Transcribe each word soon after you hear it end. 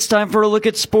It's time for a look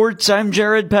at sports. I'm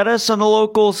Jared Pettis on the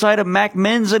local side of MAC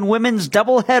men's and women's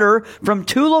doubleheader from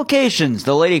two locations.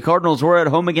 The Lady Cardinals were at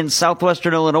home against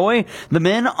Southwestern Illinois. The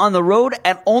men on the road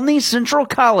at Olney Central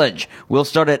College. We'll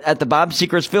start it at the Bob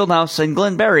Sechrest Fieldhouse, and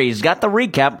Glenn Berry's got the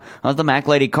recap of the MAC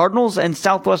Lady Cardinals and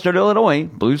Southwestern Illinois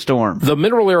Blue Storm. The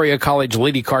Mineral Area College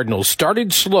Lady Cardinals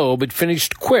started slow but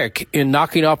finished quick in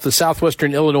knocking off the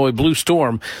Southwestern Illinois Blue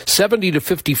Storm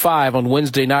 70-55 on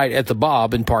Wednesday night at the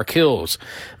Bob in Park Hills.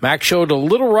 MAC showed a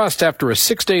little rust after a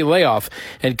 6-day layoff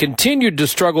and continued to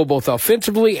struggle both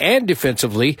offensively and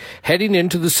defensively heading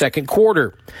into the second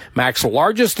quarter. MAC's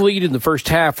largest lead in the first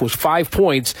half was 5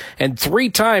 points, and 3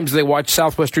 times they watched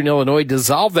Southwestern Illinois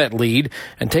dissolve that lead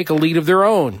and take a lead of their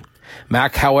own.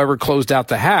 MAC, however, closed out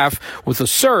the half with a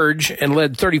surge and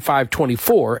led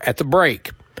 35-24 at the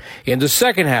break. In the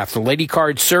second half, the Lady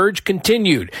Cards surge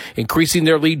continued, increasing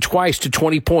their lead twice to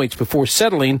 20 points before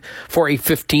settling for a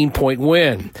 15-point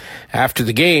win. After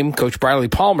the game, Coach Briley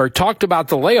Palmer talked about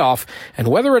the layoff and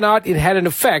whether or not it had an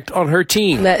effect on her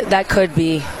team. That could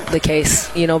be the case,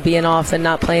 being off and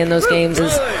not playing those games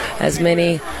as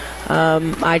many.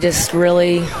 I just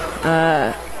really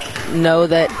know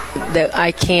that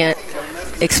I can't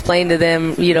explain to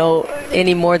them,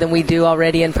 any more than we do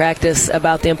already in practice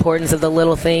about the importance of the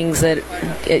little things that,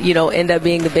 end up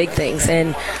being the big things.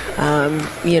 And,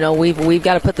 we've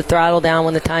got to put the throttle down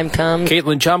when the time comes.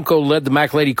 Caitlin Chomko led the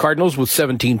MAC Lady Cardinals with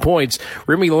 17 points.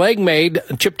 Remy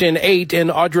Legmaid chipped in 8, and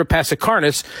Audra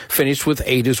Pasikarnis finished with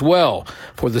 8 as well.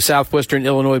 For the Southwestern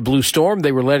Illinois Blue Storm,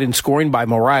 they were led in scoring by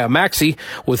Mariah Maxey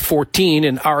with 14,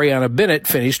 and Ariana Bennett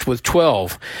finished with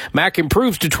 12. MAC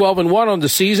improves to 12-1 on the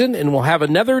season and will have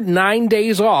another 9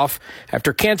 days off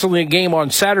after canceling a game on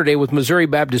Saturday with Missouri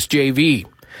Baptist JV.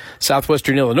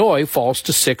 Southwestern Illinois falls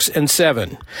to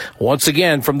 6-7. Once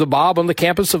again, from the Bob on the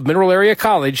campus of Mineral Area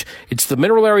College, it's the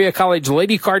Mineral Area College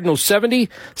Lady Cardinals 70,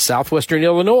 Southwestern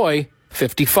Illinois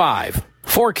 55.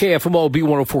 For KFMO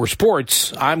B104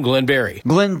 Sports, I'm Glenn Berry.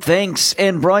 Glenn, thanks.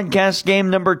 And broadcast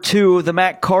game number 2, the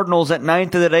MAC Cardinals at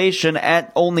 9th of the nation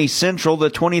at Olney Central,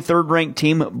 the 23rd ranked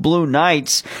team Blue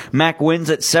Knights. MAC wins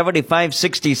at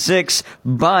 75-66,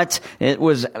 but it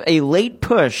was a late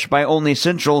push by Olney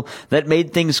Central that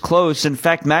made things close. In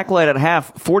fact, MAC led at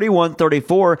half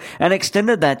 41-34 and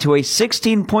extended that to a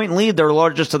 16-point lead, their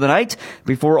largest of the night,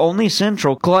 before Olney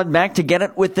Central clawed back to get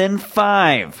it within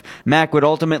 5. MAC would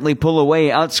ultimately pull away,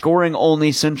 outscoring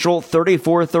Olney Central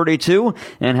 34-32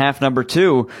 in half number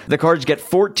 2. The Cards get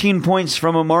 14 points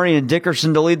from Amari and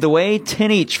Dickerson to lead the way, 10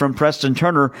 each from Preston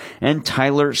Turner and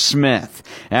Tyler Smith.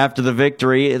 After the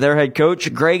victory, their head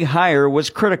coach, Greg Heyer, was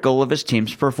critical of his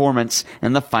team's performance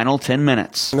in the final 10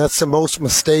 minutes. And that's the most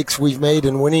mistakes we've made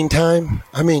in winning time.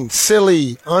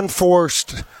 Silly,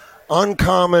 unforced,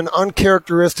 uncommon,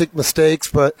 uncharacteristic mistakes,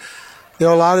 but you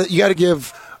got to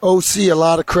give OC a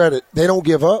lot of credit. They don't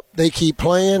give up. They keep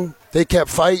playing. They kept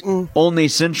fighting. Olney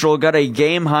Central got a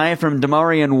game high from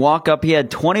Demarion Walkup. He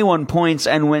had 21 points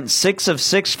and went 6 of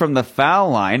 6 from the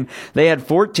foul line. They had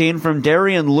 14 from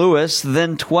Darian Lewis,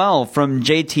 then 12 from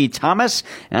JT Thomas,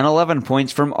 and 11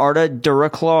 points from Arda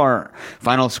Duraclar.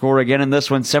 Final score again in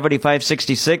this one,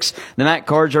 75-66. The MAC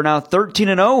Cards are now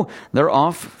 13-0. They're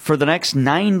off for the next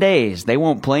 9 days. They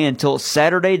won't play until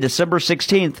Saturday, December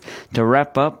 16th to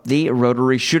wrap up the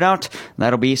Rotary Shootout.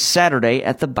 That'll be Saturday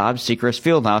at the Bob Sechrest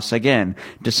Fieldhouse. Again,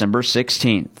 December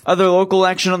 16th. Other local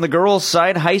action on the girls'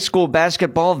 side, high school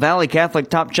basketball, Valley Catholic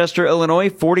topped Chester, Illinois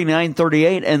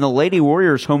 49-38 in the Lady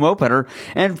Warriors home opener,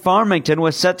 and Farmington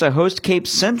was set to host Cape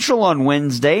Central on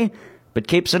Wednesday. But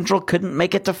Cape Central couldn't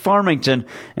make it to Farmington,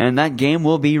 and that game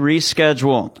will be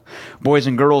rescheduled. Boys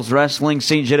and girls wrestling,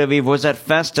 St. Genevieve was at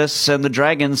Festus, and the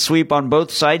Dragons sweep on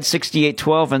both sides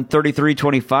 68-12 and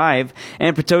 33-25.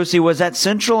 And Potosi was at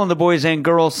Central on the boys and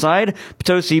girls side.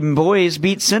 Potosi boys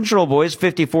beat Central boys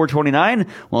 54-29,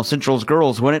 while Central's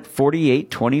girls win it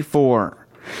 48-24.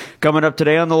 Coming up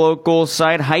today on the local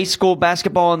side, high school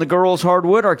basketball in the girls'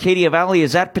 hardwood. Arcadia Valley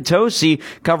is at Potosi.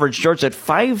 Coverage starts at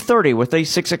 5:30 with a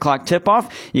 6 o'clock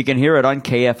tip-off. You can hear it on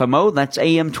KFMO, that's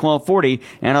AM 1240,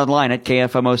 and online at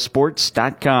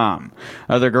KFMOsports.com.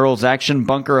 Other girls' action,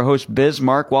 Bunker hosts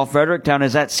Bismarck, while Fredericktown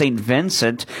is at St.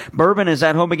 Vincent. Bourbon is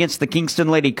at home against the Kingston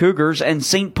Lady Cougars, and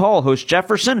St. Paul hosts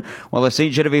Jefferson, while the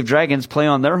St. Genevieve Dragons play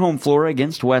on their home floor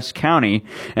against West County.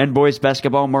 And boys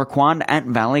basketball, Marquand at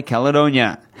Valley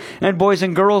Caledonia. And boys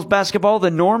and girls basketball, the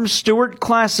Norm Stewart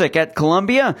Classic at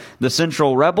Columbia. The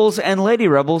Central Rebels and Lady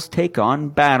Rebels take on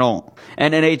battle.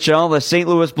 And NHL, the St.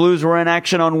 Louis Blues were in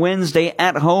action on Wednesday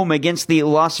at home against the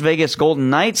Las Vegas Golden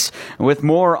Knights. With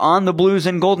more on the Blues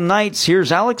and Golden Knights,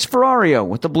 here's Alex Ferrario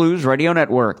with the Blues Radio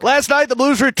Network. Last night, the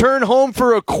Blues returned home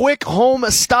for a quick home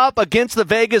stop against the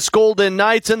Vegas Golden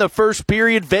Knights. In the first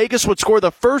period, Vegas would score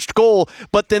the first goal,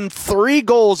 but then 3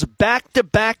 goals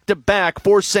back-to-back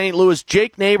for St. Louis.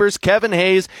 Jake Neighbors, Kevin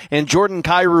Hayes, and Jordan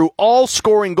Kyrou all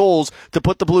scoring goals to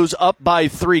put the Blues up by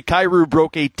 3. Kyrou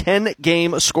broke a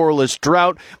 10-game scoreless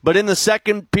drought, but in the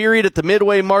second period at the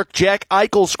midway mark, Jack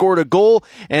Eichel scored a goal,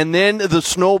 and then the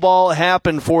snowball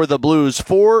happened for the Blues.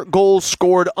 4 goals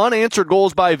scored, unanswered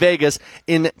goals by Vegas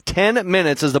in 10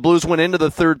 minutes as the Blues went into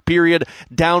the third period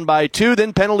down by 2.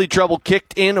 Then penalty trouble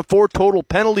kicked in, 4 total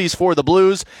penalties for the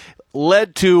Blues.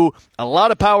 Led to a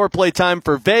lot of power play time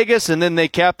for Vegas, and then they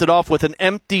capped it off with an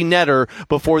empty netter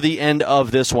before the end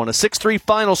of this one. A 6-3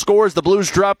 final score as the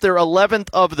Blues dropped their 11th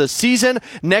of the season.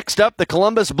 Next up, the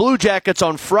Columbus Blue Jackets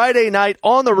on Friday night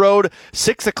on the road.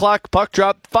 6 o'clock puck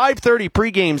drop, 5:30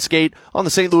 pregame skate on the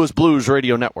St. Louis Blues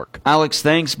Radio Network. Alex,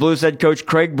 thanks. Blues head coach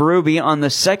Craig Berube on the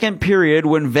second period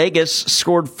when Vegas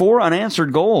scored 4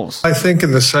 unanswered goals. I think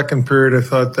in the second period, I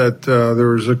thought that there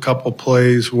was a couple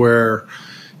plays where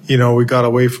we got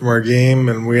away from our game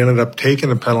and we ended up taking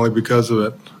a penalty because of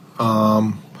it.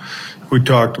 We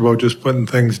talked about just putting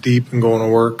things deep and going to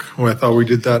work. I thought we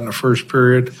did that in the first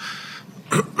period.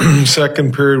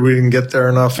 Second period, we didn't get there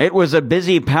enough. It was a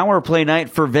busy power play night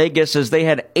for Vegas as they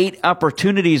had 8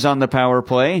 opportunities on the power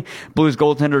play. Blues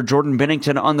goaltender Jordan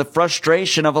Binnington on the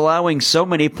frustration of allowing so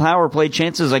many power play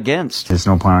chances against. There's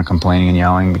no point on complaining and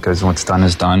yelling because what's done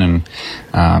is done.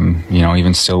 And,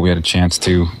 even still we had a chance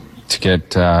to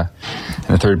get in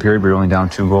the third period, we were only down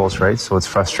 2 goals, right? So it's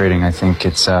frustrating. I think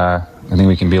I think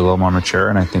we can be a little more mature,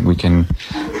 and I think we can,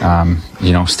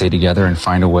 stay together and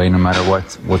find a way no matter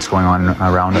what's going on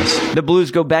around us. The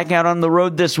Blues go back out on the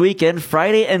road this weekend,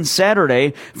 Friday and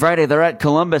Saturday. Friday, they're at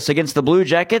Columbus against the Blue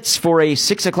Jackets for a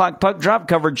 6 o'clock puck drop.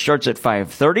 Coverage starts at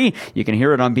 5:30. You can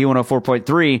hear it on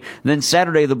B104.3. Then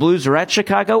Saturday, the Blues are at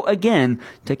Chicago again,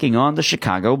 taking on the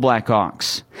Chicago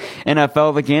Blackhawks.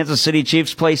 NFL, the Kansas City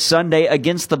Chiefs play Sunday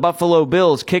against the Buffalo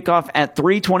Bills. Kickoff at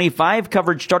 3:25.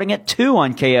 Coverage starting at 2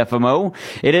 on KFMO.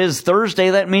 It is Thursday.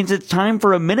 That means it's time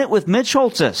for a Minute with Mitch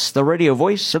Holthus, the radio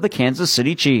voice of the Kansas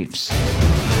City Chiefs.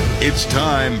 It's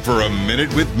time for a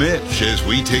Minute with Mitch as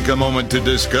we take a moment to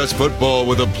discuss football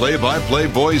with a play-by-play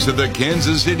voice of the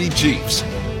Kansas City Chiefs.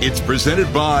 It's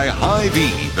presented by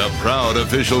Hy-Vee, the proud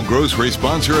official grocery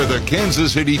sponsor of the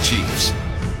Kansas City Chiefs.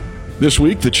 This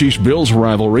week, the Chiefs-Bills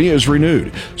rivalry is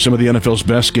renewed. Some of the NFL's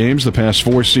best games the past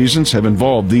 4 seasons have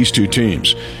involved these 2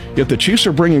 teams. Yet the Chiefs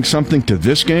are bringing something to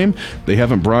this game they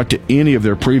haven't brought to any of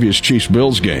their previous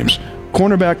Chiefs-Bills games.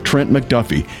 Cornerback Trent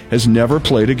McDuffie has never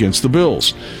played against the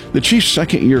Bills. The Chiefs'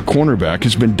 second-year cornerback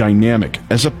has been dynamic.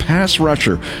 As a pass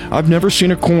rusher, I've never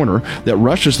seen a corner that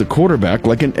rushes the quarterback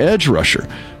like an edge rusher.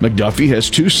 McDuffie has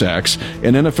 2 sacks,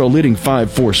 an NFL-leading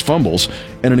 5 forced fumbles,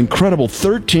 and an incredible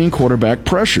 13 quarterback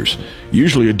pressures.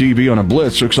 Usually a DB on a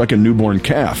blitz looks like a newborn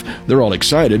calf. They're all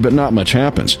excited, but not much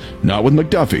happens. Not with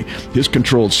McDuffie. His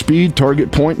controlled speed,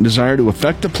 target point, and desire to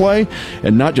affect the play,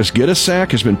 and not just get a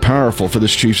sack, has been powerful for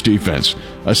this Chiefs defense.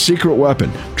 A secret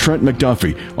weapon, Trent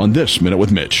McDuffie, on this Minute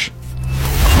with Mitch.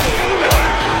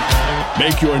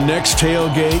 Make your next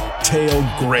tailgate tail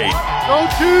great. Go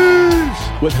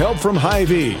Chiefs! With help from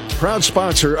Hy-Vee, proud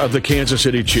sponsor of the Kansas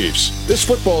City Chiefs. This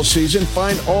football season,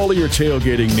 find all of your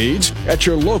tailgating needs at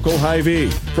your local Hy-Vee.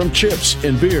 From chips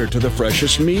and beer to the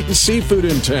freshest meat and seafood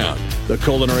in town. The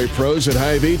culinary pros at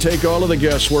Hy-Vee take all of the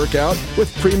guesswork out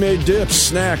with pre-made dips,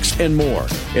 snacks, and more.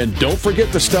 And don't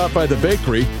forget to stop by the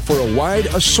bakery for a wide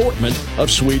assortment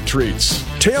of sweet treats.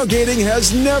 Tailgating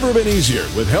has never been easier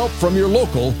with help from your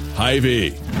local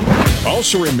Hy-Vee.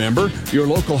 Also remember, your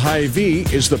local Hy-Vee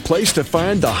is the place to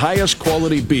find the highest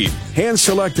quality beef,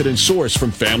 hand-selected and sourced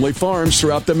from family farms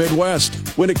throughout the Midwest.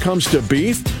 When it comes to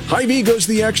beef, Hy-Vee goes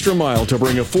the extra mile to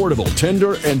bring affordable,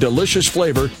 tender, and delicious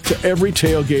flavor to every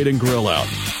tailgate and grill out.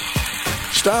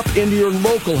 Stop into your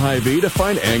local Hy-Vee to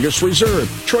find Angus Reserve,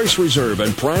 Choice Reserve,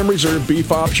 and Prime Reserve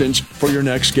beef options for your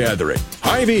next gathering.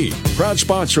 Hy-Vee, proud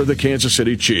sponsor of the Kansas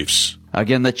City Chiefs.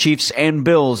 Again, the Chiefs and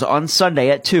Bills on Sunday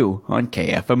at 2 on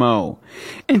KFMO.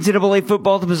 NCAA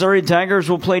football, the Missouri Tigers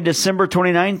will play December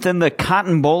 29th in the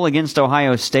Cotton Bowl against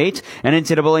Ohio State. And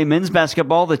NCAA men's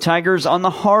basketball, the Tigers on the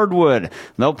hardwood.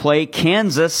 They'll play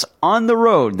Kansas on the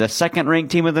road, the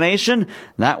second-ranked team of the nation.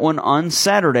 That one on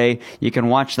Saturday. You can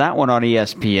watch that one on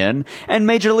ESPN. And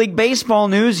Major League Baseball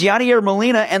news, Yadier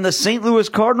Molina and the St. Louis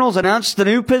Cardinals announced the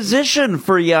new position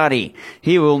for Yadi.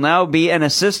 He will now be an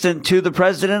assistant to the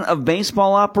president of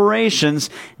baseball operations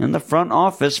in the front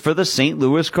office for the St.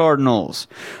 Louis Cardinals.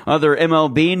 Other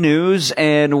MLB news,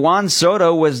 and Juan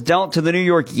Soto was dealt to the New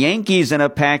York Yankees in a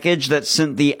package that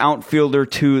sent the outfielder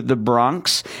to the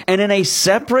Bronx. And in a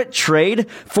separate trade,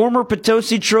 former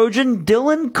Potosi Trojan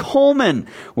Dylan Coleman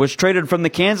was traded from the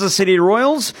Kansas City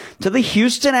Royals to the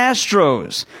Houston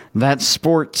Astros. That's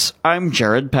sports. I'm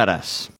Jared Pettis.